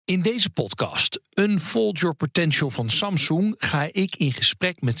In deze podcast, Unfold Your Potential van Samsung, ga ik in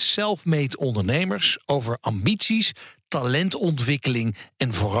gesprek met self-made ondernemers over ambities, talentontwikkeling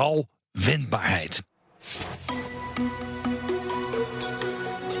en vooral wendbaarheid.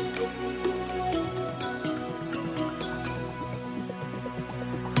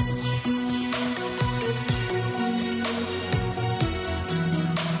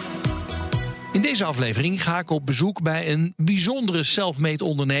 In deze aflevering ga ik op bezoek bij een bijzondere self-made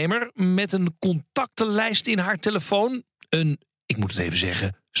ondernemer met een contactenlijst in haar telefoon. Ik moet het even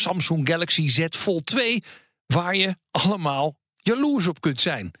zeggen, Samsung Galaxy Z Fold 2, waar je allemaal jaloers op kunt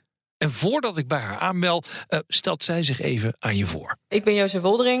zijn. En voordat ik bij haar aanbel, stelt zij zich even aan je voor. Ik ben José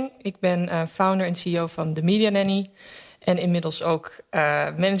Woldering. Ik ben founder en CEO van The Media Nanny. En inmiddels ook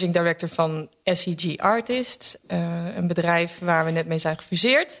managing director van SEG Artists. Een bedrijf waar we net mee zijn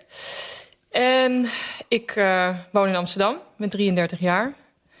gefuseerd. En ik woon in Amsterdam, ben 33 jaar.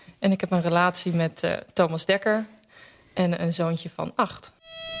 En ik heb een relatie met Thomas Dekker en een zoontje van 8.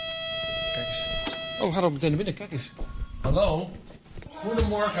 Kijk eens. Oh, we gaan ook meteen naar binnen. Kijk eens. Hallo.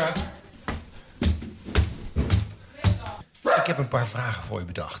 Goedemorgen. Ik heb een paar vragen voor je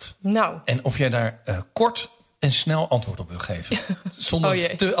bedacht. Nou. En of jij daar kort en snel antwoord op wil geven.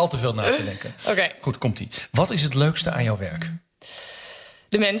 Zonder al te veel na te denken. Oké. Goed, komt-ie. Wat is het leukste aan jouw werk?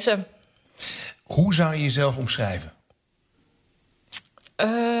 De mensen. Hoe zou je jezelf omschrijven?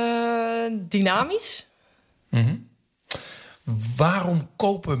 Dynamisch. Mm-hmm. Waarom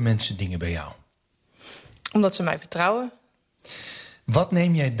kopen mensen dingen bij jou? Omdat ze mij vertrouwen. Wat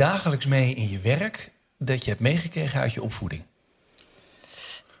neem jij dagelijks mee in je werk dat je hebt meegekregen uit je opvoeding?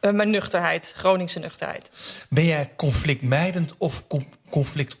 Mijn nuchterheid, Groningse nuchterheid. Ben jij conflictmijdend of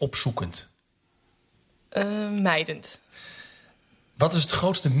conflictopzoekend? Mijdend. Wat is het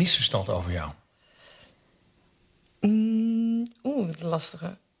grootste misverstand over jou?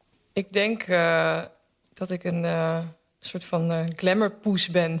 Lastige. Ik denk dat ik een soort van glamourpoes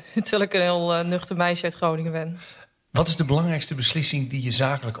ben. Terwijl ik een heel nuchter meisje uit Groningen ben. Wat is de belangrijkste beslissing die je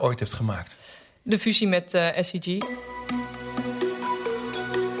zakelijk ooit hebt gemaakt? De fusie met SEG.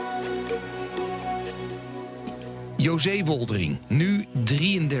 José Woldering, nu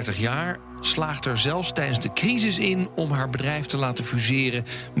 33 jaar, slaagt er zelfs tijdens de crisis in om haar bedrijf te laten fuseren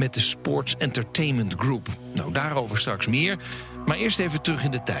met de Sports Entertainment Group. Nou, daarover straks meer. Maar eerst even terug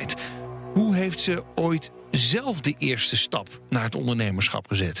in de tijd. Hoe heeft ze ooit zelf de eerste stap naar het ondernemerschap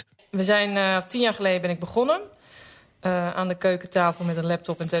gezet? We zijn 10 jaar geleden ben ik begonnen. Aan de keukentafel met een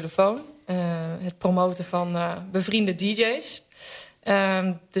laptop en telefoon. Het promoten van bevriende DJ's.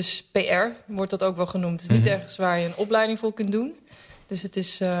 Dus PR wordt dat ook wel genoemd. Het is niet ergens waar je een opleiding voor kunt doen. Dus het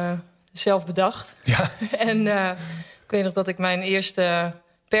is zelf bedacht. Ja. En ik weet nog dat ik mijn eerste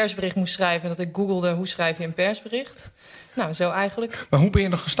persbericht moest schrijven. En dat ik googelde hoe schrijf je een persbericht. Nou, zo eigenlijk. Maar hoe ben je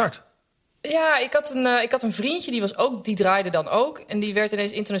nog gestart? Ja, ik had een vriendje, die draaide dan ook. En die werd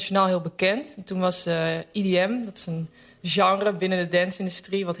ineens internationaal heel bekend. En toen was EDM, dat is een genre binnen de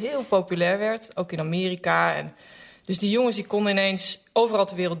dance-industrie, wat heel populair werd. Ook in Amerika. En dus die jongens die konden ineens overal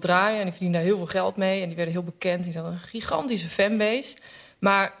ter wereld draaien. En die verdienden daar heel veel geld mee. En die werden heel bekend. Die hadden een gigantische fanbase.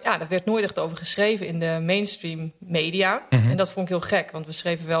 Maar ja, daar werd nooit echt over geschreven in de mainstream media. En dat vond ik heel gek. Want we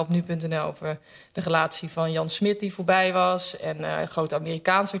schreven wel op nu.nl over de relatie van Jan Smit die voorbij was. En grote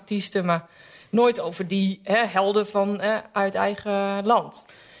Amerikaanse artiesten. Maar nooit over die helden van uit eigen land.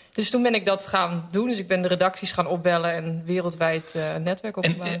 Dus toen ben ik dat gaan doen. Dus ik ben de redacties gaan opbellen en wereldwijd netwerk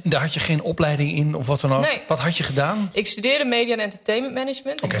opgebouwd. En daar had je geen opleiding in of wat dan ook? Nee. Wat had je gedaan? Ik studeerde media en entertainment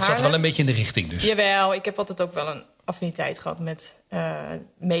management. Oké, het zat wel een beetje in de richting dus. Jawel, ik heb altijd ook wel een affiniteit gehad met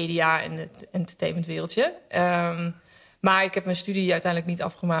media en het entertainmentwereldje. Maar ik heb mijn studie uiteindelijk niet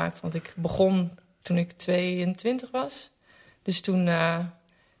afgemaakt. Want ik begon toen ik 22 was. Dus toen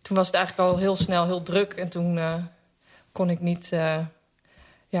was het eigenlijk al heel snel heel druk. En toen kon ik niet...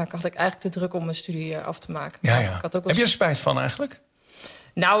 had ik eigenlijk te druk om mijn studie af te maken. Ja. Ik had ook heb je er spijt van eigenlijk?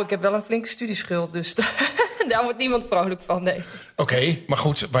 Nou, ik heb wel een flinke studieschuld. Dus daar wordt niemand vrolijk van, nee. Oké, maar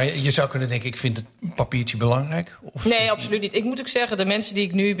goed. Maar je zou kunnen denken, ik vind het papiertje belangrijk? Of Nee, absoluut niet. Ik moet ook zeggen, de mensen die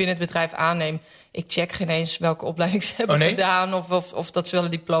ik nu binnen het bedrijf aanneem... ik check geen eens welke opleiding ze hebben gedaan... Of dat ze wel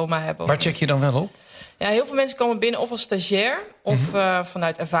een diploma hebben. Waar check je dan wel op? Ja, heel veel mensen komen binnen of als stagiair... of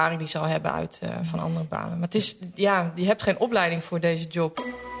vanuit ervaring die ze al hebben uit van andere banen. Maar het is, je hebt geen opleiding voor deze job.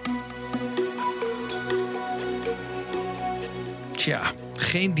 Tja,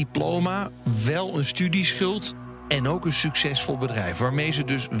 geen diploma, wel een studieschuld... en ook een succesvol bedrijf... waarmee ze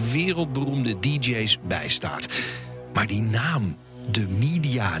dus wereldberoemde DJ's bijstaat. Maar die naam, de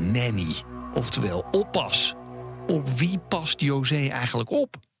Media Nanny, oftewel oppas... op wie past José eigenlijk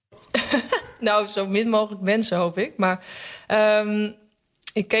op? Nou, zo min mogelijk mensen, hoop ik. Maar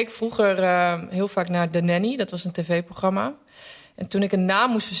Ik keek vroeger heel vaak naar The Nanny. Dat was een tv-programma. En toen ik een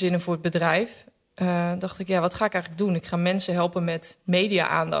naam moest verzinnen voor het bedrijf... dacht ik, wat ga ik eigenlijk doen? Ik ga mensen helpen met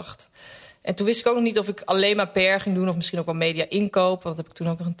media-aandacht. En toen wist ik ook nog niet of ik alleen maar PR ging doen... of misschien ook wel media-inkoop. Want dat heb ik toen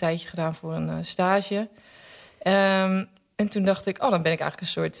ook nog een tijdje gedaan voor een stage. En toen dacht ik, dan ben ik eigenlijk een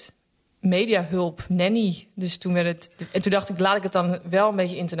soort mediahulp, nanny. Dus toen werd het... En toen dacht ik, laat ik het dan wel een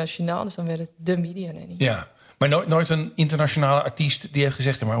beetje internationaal. Dus dan werd het de media nanny. Ja, maar nooit een internationale artiest die heeft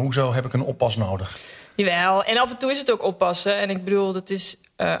gezegd... maar hoezo heb ik een oppas nodig? Jawel, en af en toe is het ook oppassen. En ik bedoel, dat is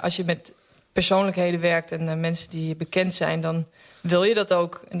als je met persoonlijkheden werkt... en mensen die bekend zijn, dan wil je dat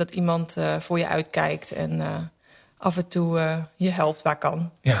ook. En dat iemand voor je uitkijkt en af en toe je helpt waar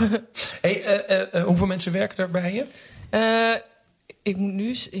kan. Ja. Hoeveel mensen werken daar bij je? Ik moet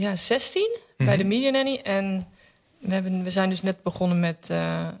nu 16 bij de Media Nanny. En we zijn dus net begonnen met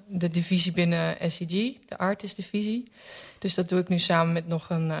de divisie binnen SCG, de artist divisie. Dus dat doe ik nu samen met nog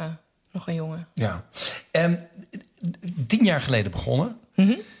een jongen. Ja. 10 jaar geleden begonnen.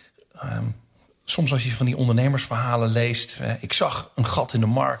 Soms als je van die ondernemersverhalen leest... ik zag een gat in de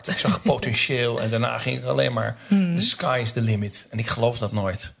markt, ik zag potentieel... en daarna ging ik alleen maar... the sky is the limit. En ik geloof dat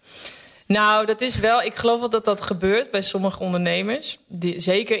nooit. Nou, dat is wel... Ik geloof wel dat gebeurt bij sommige ondernemers.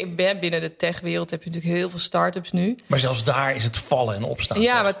 Zeker binnen de techwereld heb je natuurlijk heel veel start-ups nu. Maar zelfs daar is het vallen en opstaan.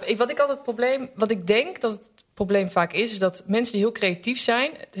 Ja, wat ik denk dat het probleem vaak is dat mensen die heel creatief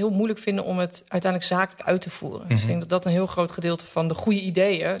zijn... het heel moeilijk vinden om het uiteindelijk zakelijk uit te voeren. Dus ik denk dat dat een heel groot gedeelte van de goede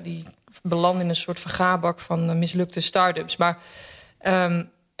ideeën... die belanden in een soort vergaarbak van mislukte start-ups. Maar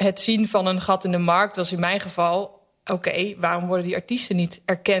het zien van een gat in de markt was in mijn geval... Oké, waarom worden die artiesten niet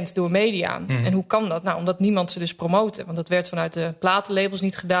erkend door media? En hoe kan dat? Nou, omdat niemand ze dus promoten. Want dat werd vanuit de platenlabels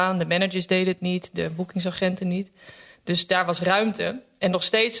niet gedaan. De managers deden het niet. De boekingsagenten niet. Dus daar was ruimte. En nog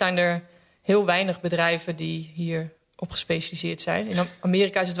steeds zijn er heel weinig bedrijven die hier op gespecialiseerd zijn. In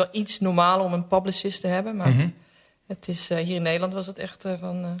Amerika is het wel iets normaler om een publicist te hebben. Maar het is, hier in Nederland was het echt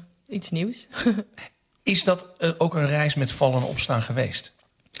iets nieuws. Is dat ook een reis met vallen en opstaan geweest?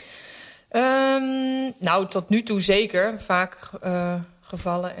 Nou, tot nu toe zeker. Vaak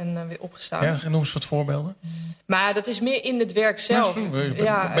gevallen en weer opgestaan. Ja, noem eens wat voorbeelden. Maar dat is meer in het werk zelf.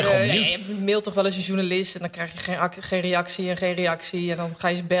 Ja, ben gewoon benieuwd. Je mailt toch wel eens een journalist... en dan krijg je geen reactie. En dan ga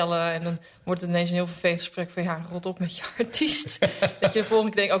je ze bellen. En dan wordt het ineens een heel vervelend gesprek van... rot op met je artiest. Dat je de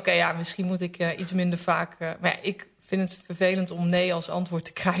volgende keer denkt... oké, misschien moet ik iets minder vaak... maar ik vind het vervelend om nee als antwoord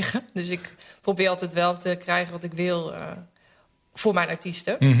te krijgen. Dus ik probeer altijd wel te krijgen wat ik wil... voor mijn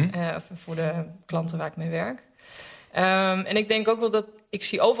artiesten. Of voor de klanten waar ik mee werk. En ik denk ook wel dat... Ik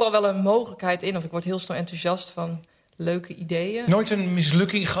zie overal wel een mogelijkheid in. Of ik word heel snel enthousiast van leuke ideeën. Nooit een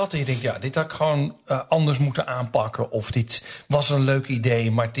mislukking gehad en je denkt... dit had ik gewoon anders moeten aanpakken. Of dit was een leuk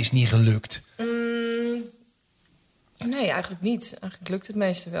idee, maar het is niet gelukt. Nee, eigenlijk niet. Eigenlijk lukt het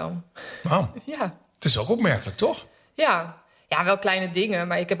meeste wel. Wauw. Ja. Het is ook opmerkelijk, toch? Ja, wel kleine dingen.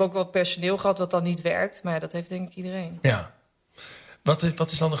 Maar ik heb ook wel personeel gehad wat dan niet werkt. Maar dat heeft denk ik iedereen. Ja.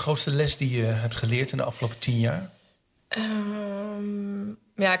 Wat is dan de grootste les die je hebt geleerd in de afgelopen 10 jaar?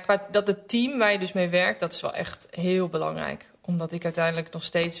 Qua dat het team waar je dus mee werkt, dat is wel echt heel belangrijk. Omdat ik uiteindelijk nog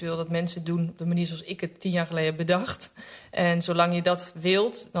steeds wil dat mensen doen op de manier zoals ik het 10 jaar geleden heb bedacht. En zolang je dat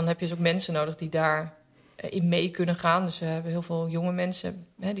wilt, dan heb je dus ook mensen nodig die daar in mee kunnen gaan. Dus we hebben heel veel jonge mensen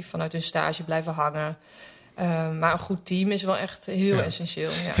die vanuit hun stage blijven hangen. Maar een goed team is wel echt heel essentieel.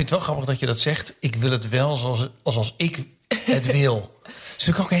 Ja. Ik vind het wel grappig dat je dat zegt. Ik wil het wel zoals ik het wil. Dat is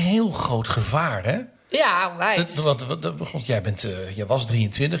natuurlijk ook een heel groot gevaar, hè? Ja, wijs. Jij was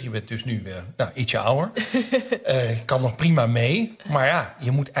 23, je bent dus nu ietsje ouder. Je kan nog prima mee. Maar ja,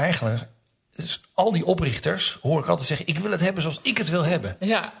 je moet eigenlijk... Dus al die oprichters, hoor ik altijd zeggen... ik wil het hebben zoals ik het wil hebben.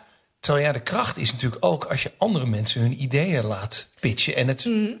 Ja. Terwijl de kracht is natuurlijk ook... als je andere mensen hun ideeën laat pitchen... en het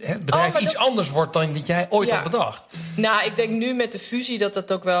bedrijf iets anders wordt dan dat jij ooit had bedacht. Nou, ik denk nu met de fusie dat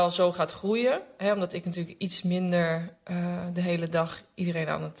dat ook wel zo gaat groeien. Omdat ik natuurlijk iets minder de hele dag iedereen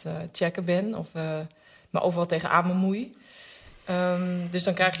aan het checken ben. Of me overal tegenaan bemoei. Dus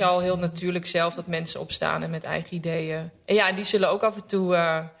dan krijg je al heel natuurlijk zelf dat mensen opstaan en met eigen ideeën. En die zullen ook af en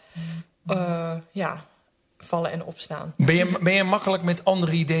toe vallen en opstaan. Ben je makkelijk met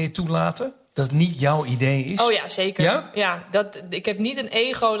andere ideeën toelaten? Dat het niet jouw idee is? Oh ja, zeker. Ja? Ik heb niet een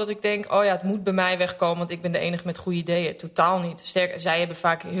ego dat ik denk... het moet bij mij wegkomen, want ik ben de enige met goede ideeën. Totaal niet. Sterker, zij hebben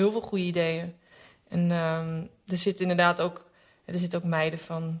vaak heel veel goede ideeën. En er zitten ook meiden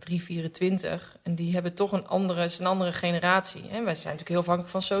van 24. En die hebben toch een andere generatie. Wij zijn natuurlijk heel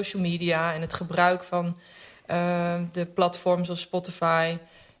afhankelijk van social media... en het gebruik van de platforms zoals Spotify.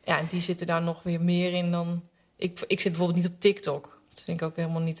 Ja, en die zitten daar nog weer meer in dan... Ik zit bijvoorbeeld niet op TikTok. Dat vind ik ook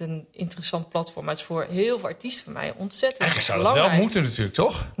helemaal niet een interessant platform. Maar het is voor heel veel artiesten van mij ontzettend Eigenlijk zou belangrijk. dat wel moeten natuurlijk,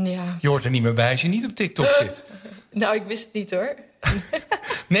 toch? Ja. Je hoort er niet meer bij als je niet op TikTok zit. Nou, ik wist het niet hoor.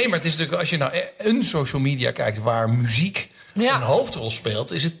 Nee, maar het is natuurlijk, als je nou een social media kijkt waar muziek een hoofdrol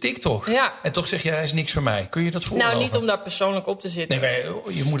speelt, is het TikTok. Ja. En toch zeg je, hij is niks voor mij. Kun je dat voorstellen? Nou, niet om daar persoonlijk op te zitten. Nee, maar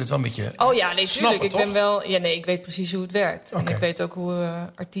je moet het wel een beetje Oh ja, nee, snappen, tuurlijk. toch? Ik ben wel. Ja, nee, ik weet precies hoe het werkt. Oké. En ik weet ook hoe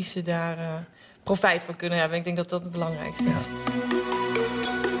artiesten daar profijt van kunnen hebben. Ik denk dat dat het belangrijkste is.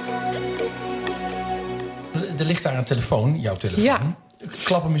 Er ligt daar een telefoon, jouw telefoon. Ja.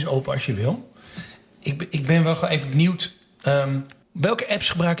 Klap hem eens open als je wil. Ik ben wel gewoon even benieuwd. Welke apps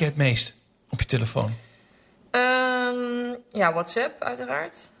gebruik je het meest op je telefoon? Ja, WhatsApp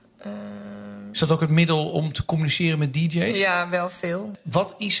uiteraard. Is dat ook het middel om te communiceren met DJ's? Ja, wel veel.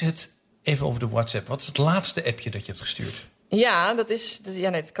 Wat is het, even over de WhatsApp, wat is het laatste appje dat je hebt gestuurd? Ja, ja,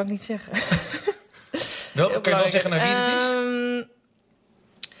 nee, dat kan ik niet zeggen. Kan je wel zeggen naar wie het is?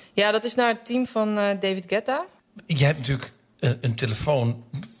 Ja, dat is naar het team van David Guetta. Je hebt natuurlijk een telefoon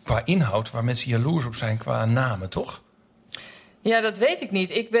qua inhoud waar mensen jaloers op zijn qua namen, toch? Ja, dat weet ik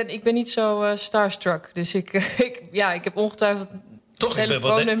niet. Ik ben niet zo starstruck. Dus ik heb ongetwijfeld Toch,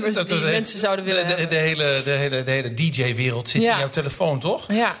 telefoonnummers die mensen zouden willen hebben. De hele DJ-wereld zit in jouw telefoon,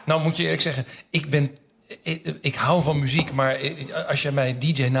 toch? Ja. Nou moet je eerlijk zeggen, ik hou van muziek, maar als je mij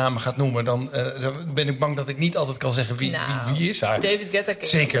DJ-namen gaat noemen, dan ben ik bang dat ik niet altijd kan zeggen wie is daar. David Guetta.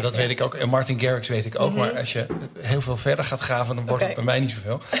 Zeker, dat weet ik ook. En Martin Garrix weet ik ook. Maar als je heel veel verder gaat graven, dan wordt het bij mij niet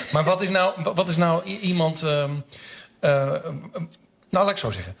zoveel. Maar wat is nou iemand... nou, laat ik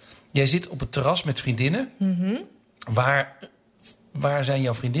zo zeggen. Jij zit op het terras met vriendinnen. Waar zijn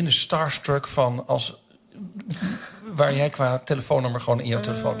jouw vriendinnen starstruck van waar jij qua telefoonnummer gewoon in jouw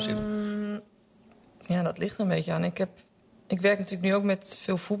telefoon zit? Ja, dat ligt er een beetje aan. Ik werk natuurlijk nu ook met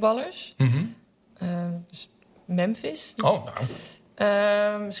veel voetballers. Dus Memphis. Oh,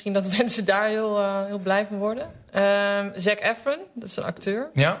 nou. Misschien dat mensen daar heel blij van worden. Zac Efron, dat is een acteur.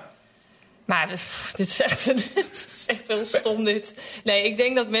 Ja. Maar dit is echt heel stom dit. Nee, ik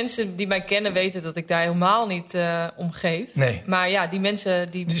denk dat mensen die mij kennen weten dat ik daar helemaal niet om geef. Nee. Maar ja, die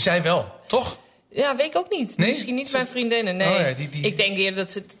mensen... Die zijn wel, toch? Ja, weet ik ook niet. Nee? Misschien niet mijn vriendinnen, nee. Oh ja, Ik denk eerder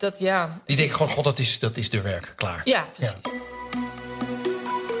dat ze... Die denken gewoon, god, dat is de werk. Klaar. Ja, precies. Ja.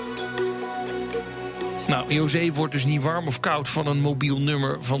 Nou, José wordt dus niet warm of koud van een mobiel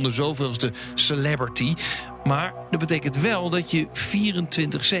nummer van de zoveelste celebrity. Maar dat betekent wel dat je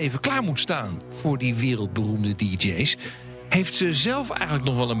 24/7 klaar moet staan voor die wereldberoemde DJ's. Heeft ze zelf eigenlijk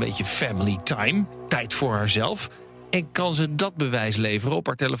nog wel een beetje family time? Tijd voor haarzelf? En kan ze dat bewijs leveren op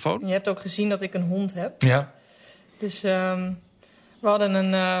haar telefoon? Je hebt ook gezien dat ik een hond heb. Ja. Dus we hadden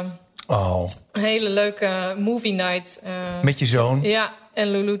een hele leuke movie night. Met je zoon? Ja,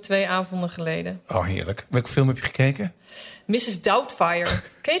 en Lulu 2 avonden geleden. Oh, heerlijk. Welke film heb je gekeken? Mrs. Doubtfire.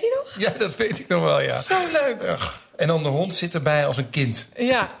 Ken je die nog? Ja, dat weet ik nog wel, ja. Zo leuk. Ugh. En dan de hond zit erbij als een kind.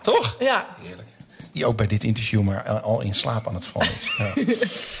 Ja. Toch? Ja. Heerlijk. Die ook bij dit interview maar al in slaap aan het vallen is. Ja.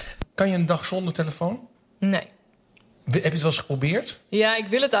 Kan je een dag zonder telefoon? Nee. Heb je het wel eens geprobeerd? Ja, ik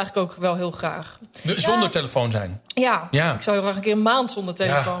wil het eigenlijk ook wel heel graag. Zonder telefoon zijn? Ja. Ja. Ik zou heel graag een keer een maand zonder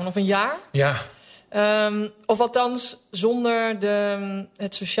telefoon. Of een jaar. Ja. Of althans zonder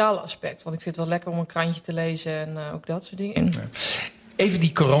het sociale aspect. Want ik vind het wel lekker om een krantje te lezen en ook dat soort dingen. Even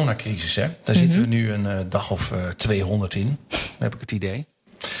die coronacrisis, hè. Daar zitten we nu een dag of 200 in. Heb ik het idee.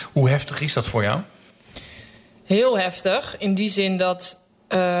 Hoe heftig is dat voor jou? Heel heftig. In die zin dat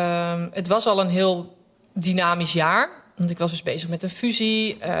het was al een heel dynamisch jaar. Want ik was dus bezig met een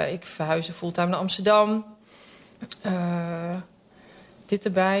fusie. Ik verhuisde fulltime naar Amsterdam. Dit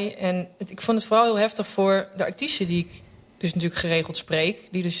erbij. En ik vond het vooral heel heftig voor de artiesten die ik dus natuurlijk geregeld spreek.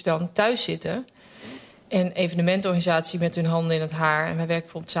 Die dus dan thuis zitten. En evenementenorganisatie met hun handen in het haar. En wij werken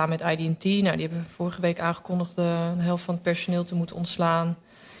bijvoorbeeld samen met ID&T. Nou, die hebben vorige week aangekondigd de helft van het personeel te moeten ontslaan.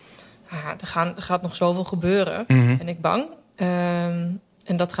 Er gaat nog zoveel gebeuren. Ben ik bang.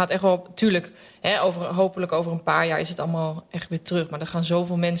 En dat gaat echt wel... Tuurlijk, hopelijk over een paar jaar is het allemaal echt weer terug. Maar er gaan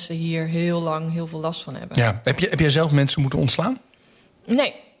zoveel mensen hier heel lang heel veel last van hebben. Ja. Heb jij zelf mensen moeten ontslaan?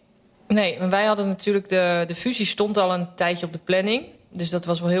 Nee, want wij hadden natuurlijk... De fusie stond al een tijdje op de planning. Dus dat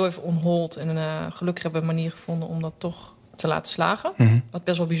was wel heel even on hold. En gelukkig hebben we een manier gevonden om dat toch te laten slagen. Wat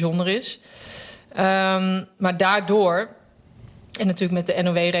best wel bijzonder is. Maar daardoor... En natuurlijk met de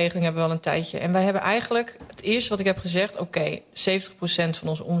NOW-regeling hebben we wel een tijdje. En wij hebben eigenlijk het eerste wat ik heb gezegd... oké, 70% van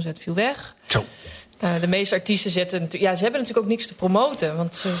onze omzet viel weg. Zo. De meeste artiesten ze hebben natuurlijk ook niks te promoten.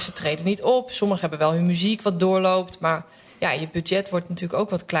 Want ze treden niet op. Sommigen hebben wel hun muziek wat doorloopt. Maar ja, je budget wordt natuurlijk ook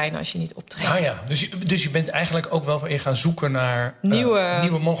wat kleiner als je niet optreedt. Ah ja, dus je bent eigenlijk ook wel weer gaan zoeken naar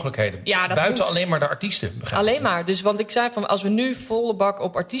nieuwe mogelijkheden. Ja, dat buiten moet. Alleen maar de artiesten. Alleen maar. Dus, want ik zei van, als we nu volle bak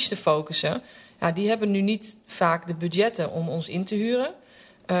op artiesten focussen, ja, die hebben nu niet vaak de budgetten om ons in te huren.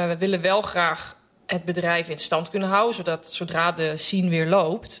 We willen wel graag het bedrijf in stand kunnen houden, zodat zodra de scene weer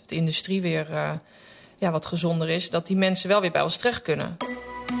loopt, de industrie weer wat gezonder is, dat die mensen wel weer bij ons terecht kunnen.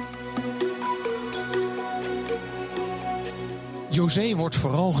 José wordt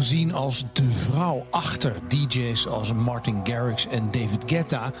vooral gezien als de vrouw achter DJ's als Martin Garrix en David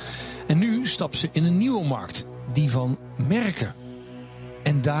Guetta. En nu stapt ze in een nieuwe markt, die van merken.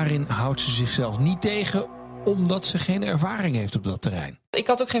 En daarin houdt ze zichzelf niet tegen, omdat ze geen ervaring heeft op dat terrein. Ik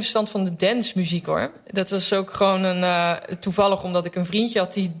had ook geen verstand van de dancemuziek, hoor. Dat was ook gewoon toevallig omdat ik een vriendje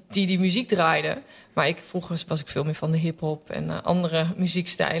had die muziek draaide. Maar vroeger was ik veel meer van de hiphop en andere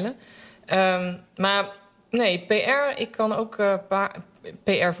muziekstijlen. Maar nee, PR, ik kan ook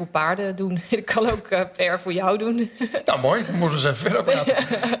PR voor paarden doen. Ik kan ook PR voor jou doen. Nou, mooi. Dan moeten we eens even verder praten.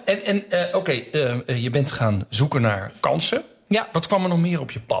 Oké, je bent gaan zoeken naar kansen. Ja. Wat kwam er nog meer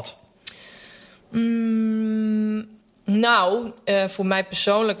op je pad? Voor mij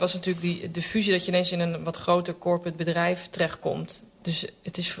persoonlijk was natuurlijk de fusie dat je ineens in een wat groter corporate bedrijf terechtkomt. Dus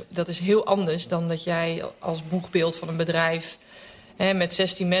dat is heel anders dan dat jij als boegbeeld van een bedrijf met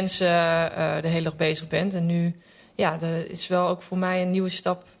 16 mensen de hele dag bezig bent. En nu, ja, dat is wel ook voor mij een nieuwe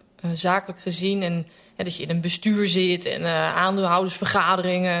stap zakelijk gezien. En dat je in een bestuur zit en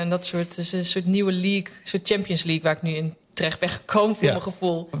aandeelhoudersvergaderingen en dat soort. Dus een soort nieuwe league, een soort Champions League waar ik nu in terecht ben gekomen voor mijn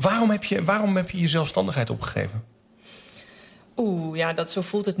gevoel. Waarom heb je je zelfstandigheid opgegeven? Zo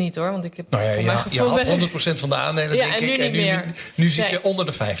voelt het niet, hoor. Want ik heb voor mijn gevoel... Je had 100% van de aandelen, denk ik. Nu zit je onder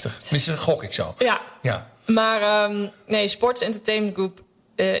de 50. Tenminste, gok ik zo. Ja. Maar Sports Entertainment Group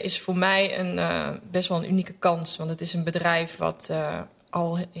is voor mij best wel een unieke kans. Want het is een bedrijf wat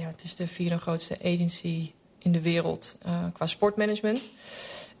het is de 4e grootste agency in de wereld qua sportmanagement.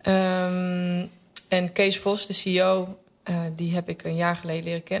 En Kees Vos, de CEO, die heb ik een jaar geleden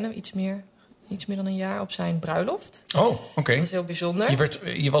leren kennen. Iets meer dan een jaar op zijn bruiloft. Oh, oké. Dus dat is heel bijzonder.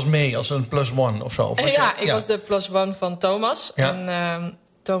 Je was mee als een +1 of zo? Of ik was de +1 van Thomas. Ja. En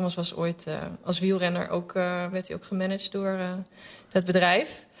Thomas was ooit als wielrenner ook, werd hij ook gemanaged door het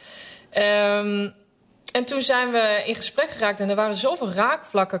bedrijf. En toen zijn we in gesprek geraakt. En er waren zoveel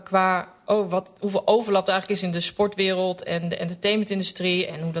raakvlakken qua hoeveel overlap er eigenlijk is in de sportwereld en de entertainmentindustrie.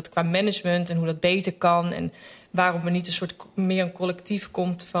 En hoe dat qua management en hoe dat beter kan. En waarom er niet meer een collectief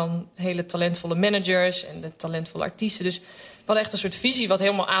komt van hele talentvolle managers en de talentvolle artiesten. Dus we hadden echt een soort visie wat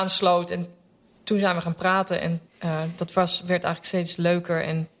helemaal aansloot. En toen zijn we gaan praten en dat werd eigenlijk steeds leuker.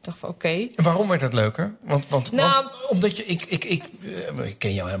 En ik dacht van oké. En waarom werd het leuker? Want omdat je... Ik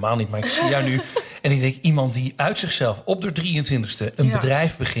ken jou helemaal niet, maar ik zie jou nu. En ik denk, iemand die uit zichzelf op de 23e een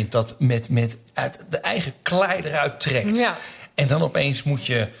bedrijf begint dat met uit de eigen klei eruit trekt. Ja. En dan opeens moet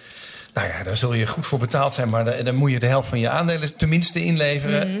je... Nou ja, daar zul je goed voor betaald zijn, maar dan moet je de helft van je aandelen tenminste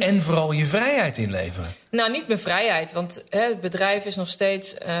inleveren. Mm-hmm. En vooral je vrijheid inleveren. Nou, niet mijn vrijheid, want het bedrijf is nog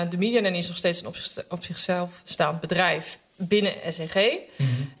steeds... de Media Nanny is nog steeds een op zichzelf staand bedrijf binnen SNG.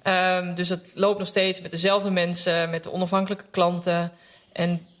 Mm-hmm. Dus het loopt nog steeds met dezelfde mensen, met de onafhankelijke klanten.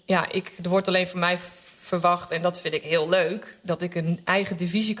 En ja, er wordt alleen van mij verwacht, en dat vind ik heel leuk, dat ik een eigen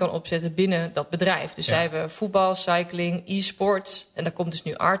divisie kan opzetten binnen dat bedrijf. Dus zij hebben voetbal, cycling, e-sports. En daar komt dus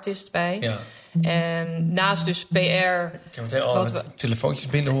nu artist bij. Ja. En naast dus PR... Ik heb meteen al telefoontjes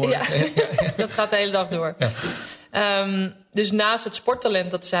binnen horen. Ja, dat gaat de hele dag door. Ja. Dus naast het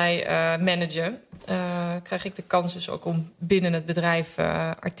sporttalent dat zij managen, krijg ik de kans dus ook om binnen het bedrijf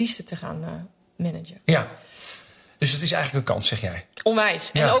artiesten te gaan managen. Ja. Dus het is eigenlijk een kans, zeg jij? Onwijs.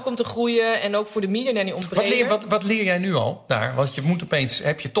 Ja. En ook om te groeien en ook voor de Media Nanny om breder. Wat leer jij nu al daar? Want je moet opeens...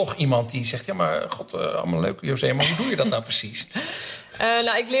 Heb je toch iemand die zegt... Ja, maar god, allemaal leuk, José. Maar hoe doe je dat nou precies?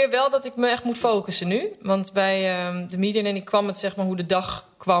 Ik leer wel dat ik me echt moet focussen nu. Want bij de Media Nanny kwam het, zeg maar, hoe de dag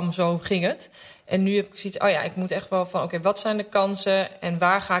kwam, zo ging het. En nu heb ik zoiets, ik moet echt wel van... Oké, wat zijn de kansen en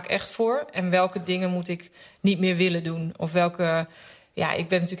waar ga ik echt voor? En welke dingen moet ik niet meer willen doen? Of welke... Ja, ik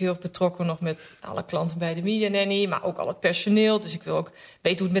ben natuurlijk heel erg betrokken nog met alle klanten bij de Media Nanny, maar ook al het personeel. Dus ik wil ook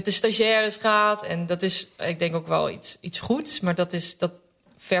weten hoe het met de stagiaires gaat. En dat is, ik denk ook wel iets goeds, maar dat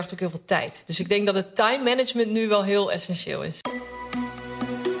vergt ook heel veel tijd. Dus ik denk dat het time management nu wel heel essentieel is.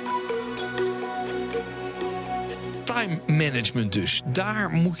 Time management dus. Daar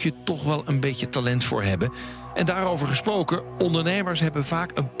moet je toch wel een beetje talent voor hebben. En daarover gesproken, ondernemers hebben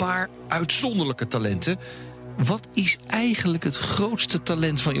vaak een paar uitzonderlijke talenten. Wat is eigenlijk het grootste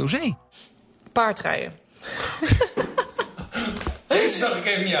talent van José? Paardrijden. Deze zag ik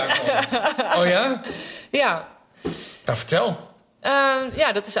even niet aankomen. Oh ja? Nou, vertel.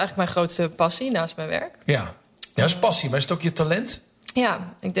 Ja, dat is eigenlijk mijn grootste passie naast mijn werk. Ja, dat is passie, maar is het ook je talent?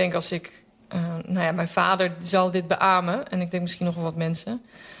 Ja, ik denk als ik... mijn vader zal dit beamen. En ik denk misschien nog wel wat mensen.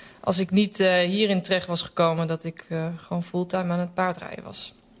 Als ik niet hierin terecht was gekomen... dat ik gewoon fulltime aan het paardrijden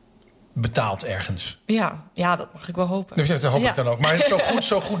was. Betaald ergens. Ja, dat mag ik wel hopen. Dus dat hoop ik dan ook. Maar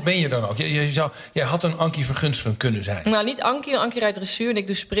zo goed ben je dan ook. Jij had een Ankie Vergunsten kunnen zijn. Nou, niet Ankie. Ankie rijdt dressuur en ik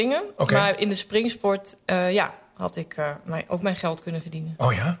doe springen. Okay. Maar in de springsport had ik ook mijn geld kunnen verdienen.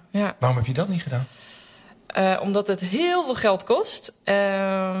 Oh ja? Ja. Waarom heb je dat niet gedaan? Omdat het heel veel geld kost.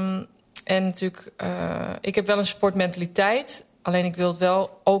 En natuurlijk, ik heb wel een sportmentaliteit. Alleen ik wil het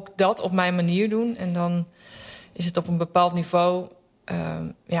wel ook dat op mijn manier doen. En dan is het op een bepaald niveau...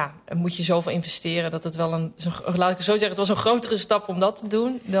 dan moet je zoveel investeren dat het wel laat ik het zo zeggen, het was een grotere stap om dat te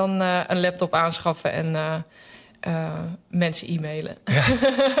doen dan een laptop aanschaffen en mensen e-mailen. Ja.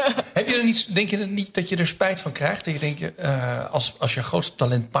 Heb je er niet, denk je niet dat je er spijt van krijgt? Dat je denkt, als je grootste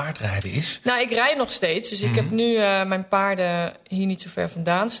talent paardrijden is? Nou, ik rijd nog steeds. Dus ik heb nu mijn paarden hier niet zo ver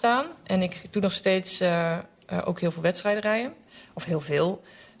vandaan staan. En ik doe nog steeds ook heel veel wedstrijden rijden. Of heel veel.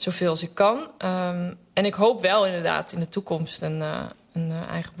 Zoveel als ik kan. En ik hoop wel inderdaad in de toekomst een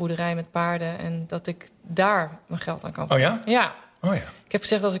eigen boerderij met paarden. En dat ik daar mijn geld aan kan verdienen. Oh ja? Ja. Oh ja. Ik heb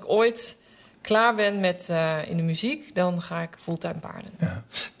gezegd, als ik ooit klaar ben met in de muziek... dan ga ik fulltime paarden doen. Ja.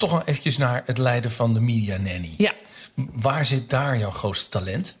 Toch nog eventjes naar het leiden van de Media Nanny. Ja. Waar zit daar jouw grootste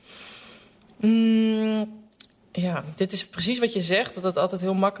talent? Ja, dit is precies wat je zegt. Dat het altijd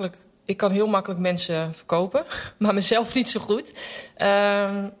heel makkelijk... Ik kan heel makkelijk mensen verkopen, maar mezelf niet zo goed.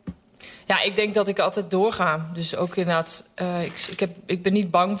 Ik denk dat ik altijd doorga. Dus ook inderdaad, ik ben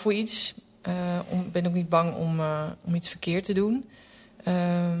niet bang voor iets. Ben ook niet bang om iets verkeerd te doen.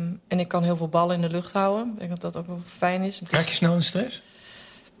 En ik kan heel veel ballen in de lucht houden. Ik denk dat dat ook wel fijn is. Raak je snel in stress?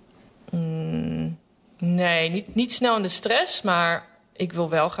 Nee, niet snel in de stress, maar ik wil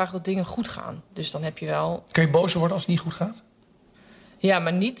wel graag dat dingen goed gaan. Dus dan heb je wel... Kun je boos worden als het niet goed gaat? Ja,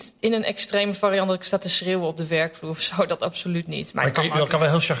 maar niet in een extreme variant dat ik sta te schreeuwen op de werkvloer of zo. Dat absoluut niet. Maar je kan wel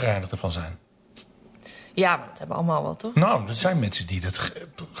heel chagrijnig ervan zijn. Ja, maar dat hebben we allemaal wel, toch? Nou, dat zijn mensen die dat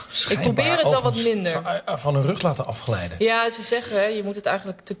Ik probeer het wel wat minder. Van hun rug laten afglijden. Ja, ze zeggen, je moet het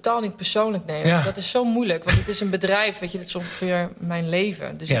eigenlijk totaal niet persoonlijk nemen. Ja. Dat is zo moeilijk, want het is een bedrijf. Weet je, dat is ongeveer mijn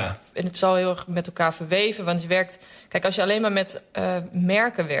leven. Dus ja. En het zal heel erg met elkaar verweven. Want je werkt... Kijk, als je alleen maar met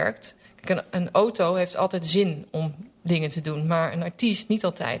merken werkt... Kijk, een auto heeft altijd zin om dingen te doen. Maar een artiest niet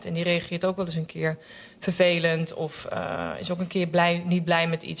altijd. En die reageert ook wel eens een keer vervelend... of is ook een keer niet blij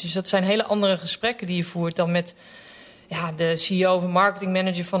met iets. Dus dat zijn hele andere gesprekken die je voert... dan met de CEO of een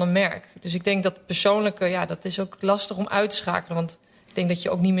marketingmanager van een merk. Dus ik denk dat persoonlijke... dat is ook lastig om uit te schakelen. Want ik denk dat je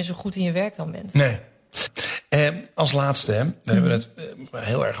ook niet meer zo goed in je werk dan bent. Nee. Als laatste, we hebben het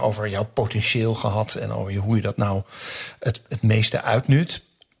heel erg over jouw potentieel gehad... en over hoe je dat nou het meeste uitnut.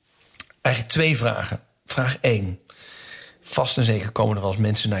 Eigenlijk 2 vragen. Vraag 1. Vast en zeker komen er wel eens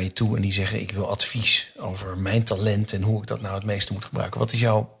mensen naar je toe... en die zeggen, ik wil advies over mijn talent... en hoe ik dat nou het meeste moet gebruiken.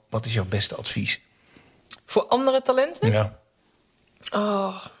 Wat is jouw beste advies? Voor andere talenten? Ja.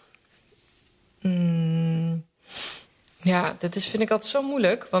 Oh. Ja, vind ik altijd zo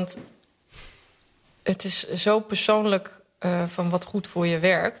moeilijk. Want het is zo persoonlijk van wat goed voor je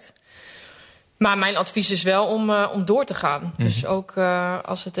werkt... Maar mijn advies is wel om door te gaan. Mm-hmm. Dus ook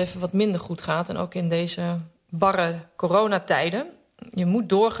als het even wat minder goed gaat... en ook in deze barre coronatijden... je moet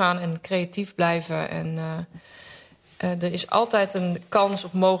doorgaan en creatief blijven. En er is altijd een kans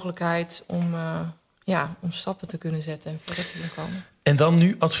of mogelijkheid... om stappen te kunnen zetten en verder te kunnen komen. En dan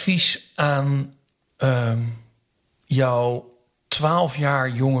nu advies aan jouw 12 jaar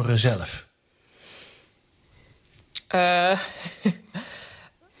jongere zelf.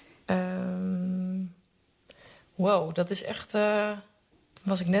 Wow, dat is echt...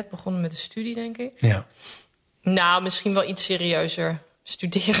 was ik net begonnen met de studie, denk ik. Ja. Nou, misschien wel iets serieuzer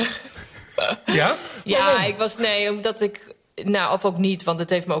studeren. Ja? Ja, omdat ik... Nou, of ook niet, want het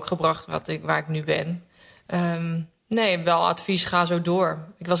heeft me ook gebracht waar ik nu ben. Nee, wel advies, ga zo door.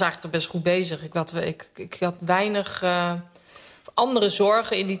 Ik was eigenlijk toch best goed bezig. Ik had weinig andere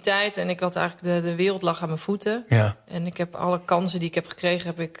zorgen in die tijd. En ik had eigenlijk de wereld lag aan mijn voeten. Ja. En ik heb alle kansen die ik heb gekregen,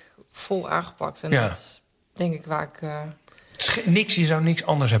 heb ik vol aangepakt. En dat is, denk ik, waar ik... Je zou niks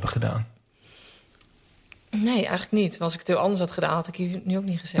anders hebben gedaan. Nee, eigenlijk niet. Maar als ik het heel anders had gedaan, had ik hier nu ook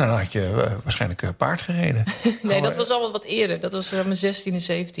niet gezet. Nou, dan had je waarschijnlijk paard gereden. Nee, dat was al wat eerder. Dat was mijn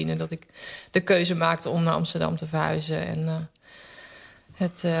 16e, 17e dat ik de keuze maakte om naar Amsterdam te verhuizen. En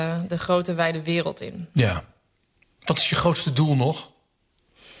de grote wijde wereld in. Ja. Wat is je grootste doel nog?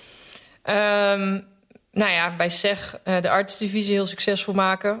 Bij SEG de artsdivisie heel succesvol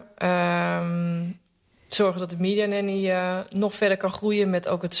maken. zorgen dat de Media Nanny nog verder kan groeien... met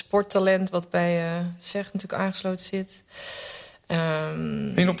ook het sporttalent wat bij ZEG natuurlijk aangesloten zit.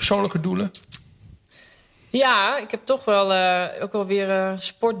 Ben je nog persoonlijke doelen? Ja, ik heb toch wel ook wel weer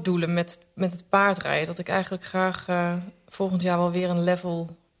sportdoelen met het paardrijden. Dat ik eigenlijk graag volgend jaar wel weer een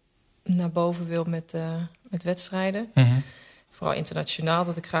level naar boven wil met wedstrijden. Mm-hmm. Vooral internationaal,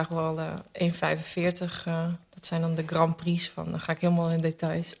 dat ik graag wel 1,45... dat zijn dan de Grand Prix van... dan ga ik helemaal in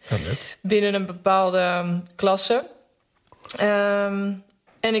details. Ja, leuk. Binnen een bepaalde klasse.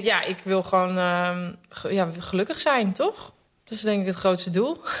 En ik wil gewoon gelukkig zijn, toch? Dat is denk ik het grootste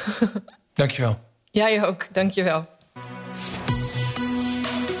doel. Dankjewel. Jij ook, dankjewel.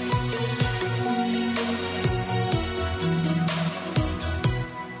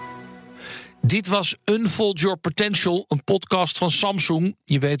 Dit was Unfold Your Potential, een podcast van Samsung.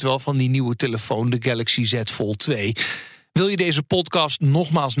 Je weet wel, van die nieuwe telefoon, de Galaxy Z Fold 2. Wil je deze podcast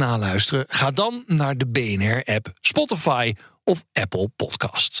nogmaals naluisteren? Ga dan naar de BNR-app, Spotify of Apple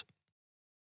Podcasts.